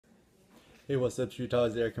Hey, what's up, Street Talk?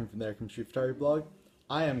 It's Eric from the Eric from Street Photography blog.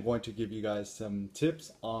 I am going to give you guys some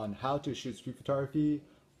tips on how to shoot street photography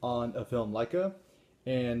on a film Leica,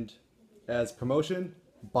 and as promotion,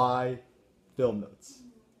 buy film notes.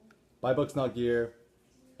 Buy books, not gear,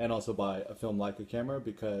 and also buy a film Leica camera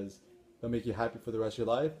because they'll make you happy for the rest of your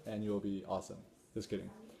life and you will be awesome. Just kidding.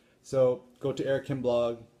 So go to Eric Kim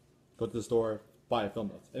blog, go to the store, buy film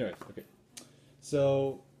notes. Anyways, okay.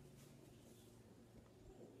 So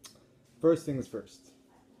first things first.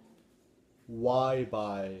 Why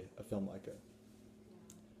buy a film Leica?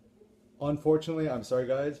 Unfortunately, I'm sorry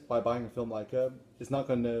guys, by buying a film Leica, it's not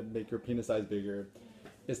going to make your penis size bigger.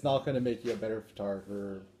 It's not going to make you a better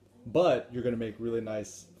photographer, but you're going to make really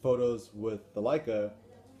nice photos with the Leica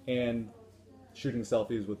and shooting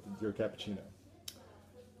selfies with your cappuccino.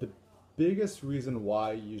 The biggest reason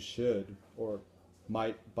why you should or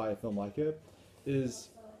might buy a film Leica is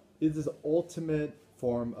this ultimate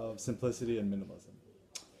form of simplicity and minimalism.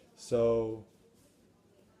 So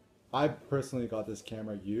I personally got this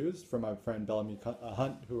camera used from my friend Bellamy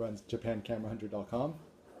Hunt, who runs JapanCameraHunter.com.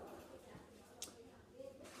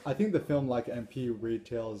 I think the film Leica MP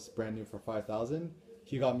retails brand new for $5,000.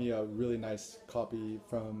 He got me a really nice copy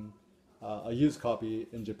from a used copy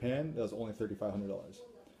in Japan that was only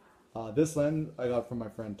 $3,500. This lens I got from my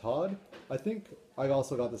friend Todd. I think I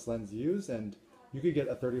also got this lens used, and you could get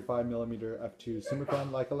a 35mm f2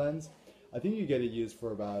 Summicron Leica lens. I think you get it used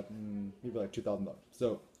for about maybe like $2,000.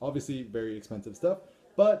 So obviously very expensive stuff,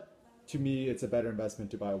 but to me it's a better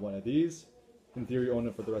investment to buy one of these. In theory, own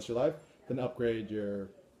it for the rest of your life, then upgrade your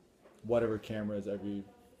whatever cameras every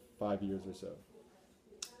 5 years or so.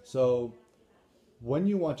 So when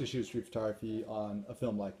you want to shoot street photography on a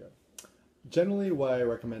film Leica, generally what I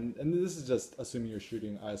recommend, and this is just assuming you're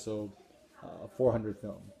shooting ISO 400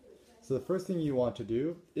 film. So the first thing you want to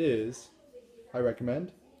do is, I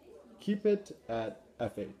recommend, keep it at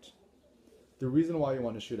f8. The reason why you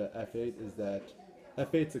want to shoot at f8 is that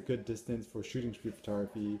f8 is a good distance for shooting street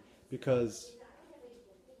photography because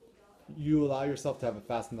you allow yourself to have a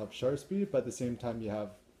fast enough shutter speed, but at the same time you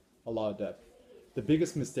have a lot of depth. The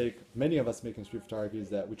biggest mistake many of us make in street photography is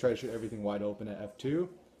that we try to shoot everything wide open at f2.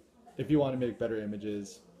 If you want to make better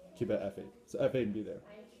images, keep it at f8. So f8 and be there.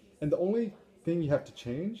 And the only thing you have to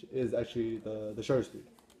change is actually the shutter speed.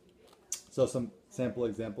 So some sample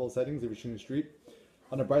example settings if you're shooting street.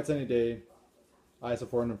 On a bright sunny day, ISO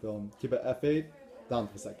 400 film, keep it f8 down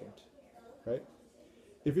to the second, right?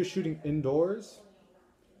 If you're shooting indoors,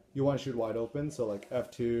 you want to shoot wide open, so like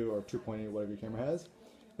f2 or 2.8, whatever your camera has.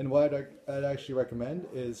 And what I'd actually recommend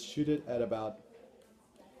is shoot it at about,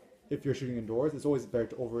 if you're shooting indoors, it's always better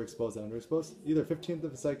to overexpose than underexpose, either 15th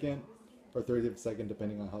of a second or 30th of a second,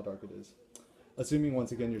 depending on how dark it is. Assuming,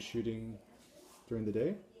 once again, you're shooting during the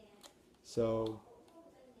day. So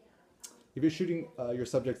if you're shooting your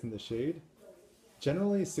subjects in the shade,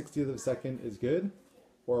 generally 60th of a second is good,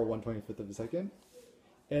 or 1/25th of a second.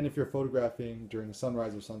 And if you're photographing during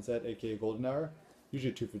sunrise or sunset, aka golden hour,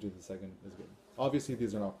 usually 2/50th of a second is good. Obviously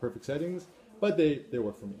these are not perfect settings, but they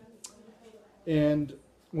work for me. And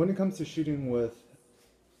when it comes to shooting with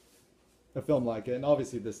a film Leica, and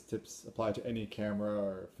obviously this tips apply to any camera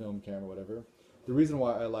or film camera, whatever, the reason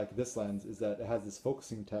why I like this lens is that it has this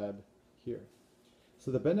focusing tab here. So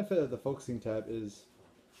the benefit of the focusing tab is,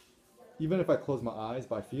 even if I close my eyes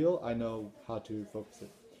by feel, I know how to focus it.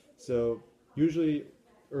 So usually,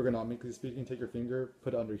 ergonomically speaking, take your finger,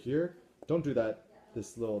 put it under here. Don't do that,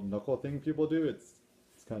 this little knuckle thing people do. It's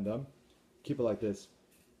kind of dumb. Keep it like this.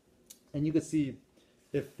 And you can see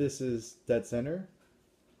if this is dead center,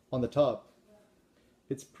 on the top,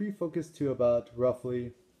 it's pre-focused to about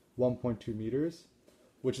roughly 1.2 meters,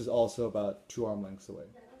 which is also about 2 arm lengths away.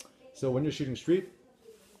 So when you're shooting street,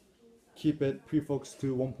 keep it pre-focused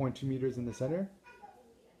to 1.2 meters in the center,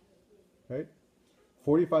 right?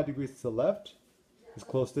 45 degrees to the left is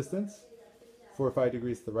close distance. 45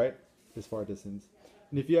 degrees to the right is far distance.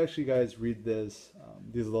 And if you actually guys read this,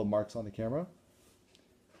 these little marks on the camera,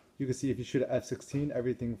 you can see if you shoot at f16,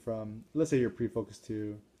 everything from, let's say you're pre-focused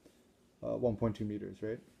to 1.2 meters,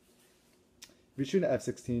 right? If you're shooting at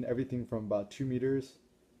f16, everything from about 2 meters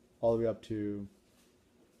all the way up to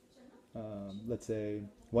let's say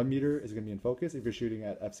 1 meter is going to be in focus if you're shooting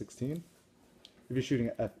at f16. If you're shooting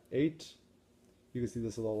at f8, you can see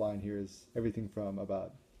this little line here is everything from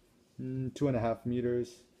about 2.5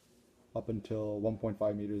 meters up until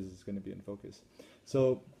 1.5 meters is going to be in focus.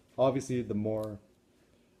 So obviously the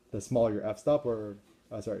smaller your f-stop, or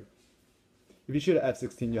sorry, if you shoot at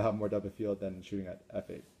f16, you'll have more depth of field than shooting at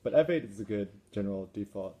f8. But f8 is a good general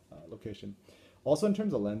default location. Also, in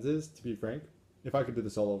terms of lenses, to be frank, if I could do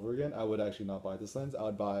this all over again, I would actually not buy this lens. I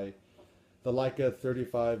would buy the Leica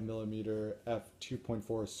 35mm f2.4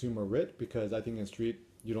 Sumo Rit, because I think in street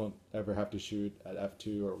you don't ever have to shoot at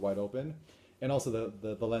f2 or wide open. And also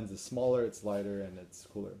the lens is smaller, it's lighter, and it's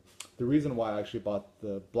cooler. The reason why I actually bought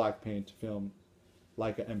the black paint film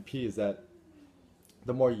Leica MP is that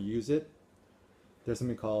the more you use it, there's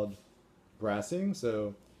something called brassing.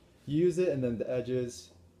 So you use it and then the edges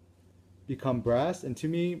become brass. And to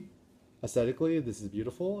me, aesthetically, this is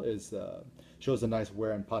beautiful. It shows a nice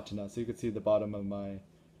wear and patina. So you can see the bottom of my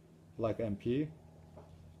Leica MP.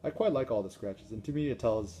 I quite like all the scratches, and to me it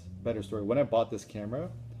tells a better story. When I bought this camera,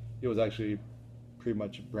 it was actually pretty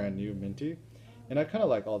much brand new, minty. And I kind of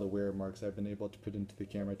like all the wear marks I've been able to put into the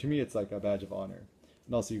camera. To me, it's like a badge of honor.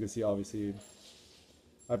 And also you can see, obviously,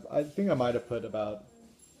 I think I might have put about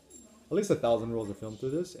at least 1,000 rolls of film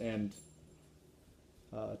through this, and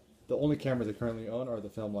the only cameras I currently own are the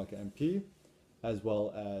Film Leica MP, as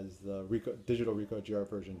well as the Digital Ricoh GR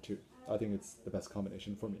version 2. I think it's the best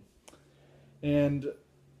combination for me. And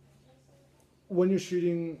when you're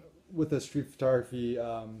shooting with a street photography,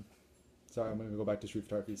 sorry, I'm going to go back to street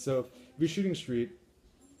photography. So if you're shooting street,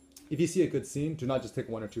 if you see a good scene, do not just take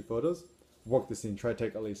 1 or 2 photos. Work the scene. Try to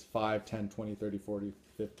take at least 5, 10, 20, 30, 40,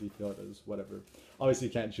 50 photos, whatever. Obviously,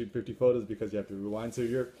 you can't shoot 50 photos because you have to rewind, so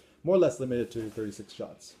you're more or less limited to 36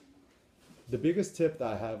 shots. The biggest tip that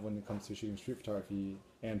I have when it comes to shooting street photography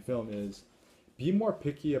and film is be more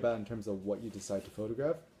picky about in terms of what you decide to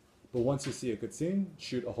photograph. But once you see a good scene,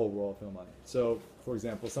 shoot a whole roll of film on it. So, for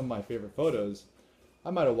example, some of my favorite photos,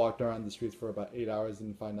 I might have walked around the streets for about 8 hours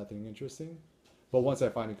and find nothing interesting. But once I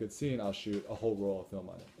find a good scene, I'll shoot a whole roll of film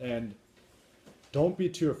on it. And don't be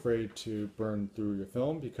too afraid to burn through your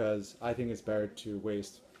film, because I think it's better to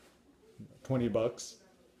waste $20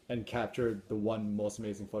 and capture the one most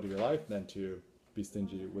amazing photo of your life than to be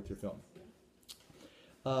stingy with your film.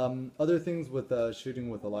 Other things with shooting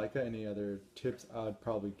with a Leica, any other tips I'd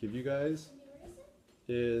probably give you guys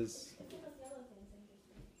is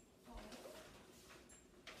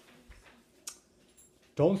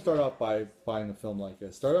don't start off by buying a film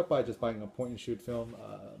Leica. Start off by just buying a point and shoot film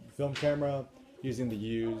camera, using the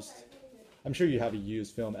used. I'm sure you have a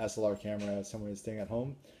used film SLR camera somewhere staying at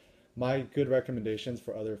home. My good recommendations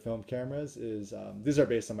for other film cameras is, these are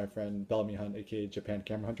based on my friend Bellamy Hunt, aka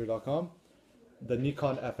JapanCameraHunter.com. The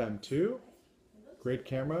Nikon FM2, great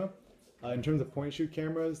camera. In terms of point and shoot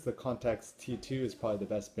cameras, the Contax T2 is probably the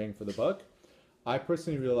best bang for the buck. I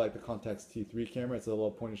personally really like the Contax T3 camera. It's a little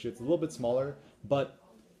point and shoot. It's a little bit smaller, but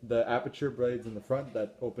the aperture blades in the front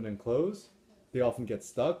that open and close, they often get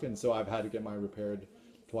stuck, and so I've had to get mine repaired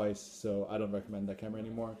twice, so I don't recommend that camera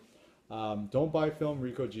anymore. Don't buy film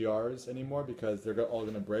Ricoh GRs anymore because they're all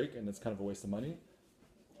going to break, and it's kind of a waste of money.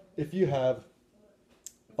 If you have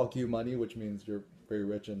fuck you money, which means you're very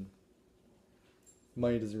rich and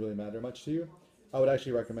money doesn't really matter much to you, I would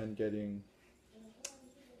actually recommend get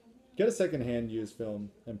a second-hand used film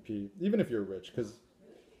MP, even if you're rich, because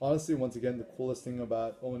honestly, once again, the coolest thing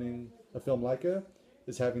about owning a film Leica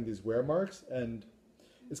is having these wear marks, and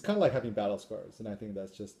it's kind of like having battle scars, and I think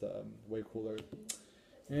that's just way cooler.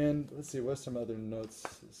 And let's see, what's some other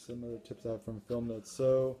notes, some other tips I have from film notes.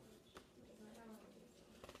 So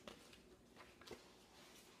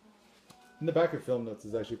in the back of film notes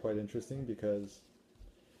is actually quite interesting because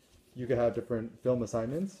you could have different film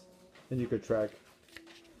assignments and you could track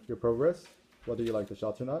your progress, whether you like the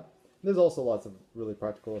shots or not. There's also lots of really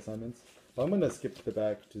practical assignments, but I'm going to skip to the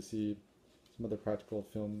back to see some other practical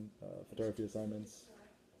film photography assignments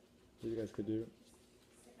that you guys could do.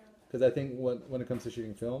 Because I think when it comes to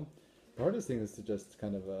shooting film, the hardest thing is to just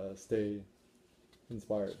kind of stay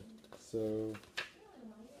inspired. So,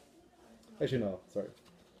 actually no, sorry,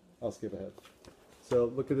 I'll skip ahead. So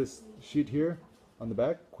look at this sheet here on the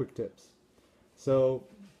back, quick tips. So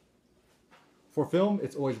for film,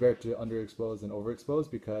 it's always better to underexpose than overexpose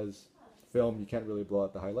because film, you can't really blow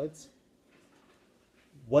out the highlights.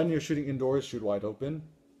 When you're shooting indoors, shoot wide open,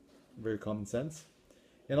 very common sense.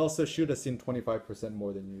 And also shoot a scene 25%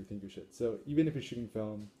 more than you think you should. So even if you're shooting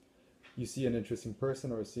film, you see an interesting person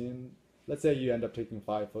or a scene, let's say you end up taking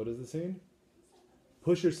 5 photos of the scene,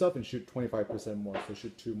 push yourself and shoot 25% more, so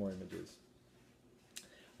shoot 2 more images.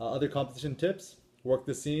 Other composition tips, work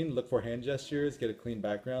the scene, look for hand gestures, get a clean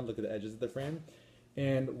background, look at the edges of the frame,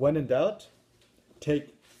 and when in doubt,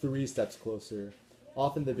 take 3 steps closer.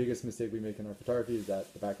 Often the biggest mistake we make in our photography is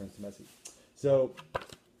that the background's too messy. So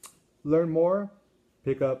learn more,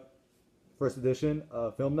 pick up first edition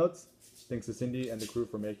of Film Notes. Thanks to Cindy and the crew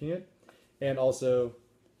for making it. And also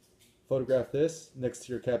photograph this next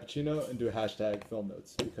to your cappuccino and do a hashtag Film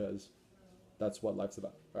Notes because that's what life's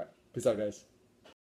about. All right, peace out guys.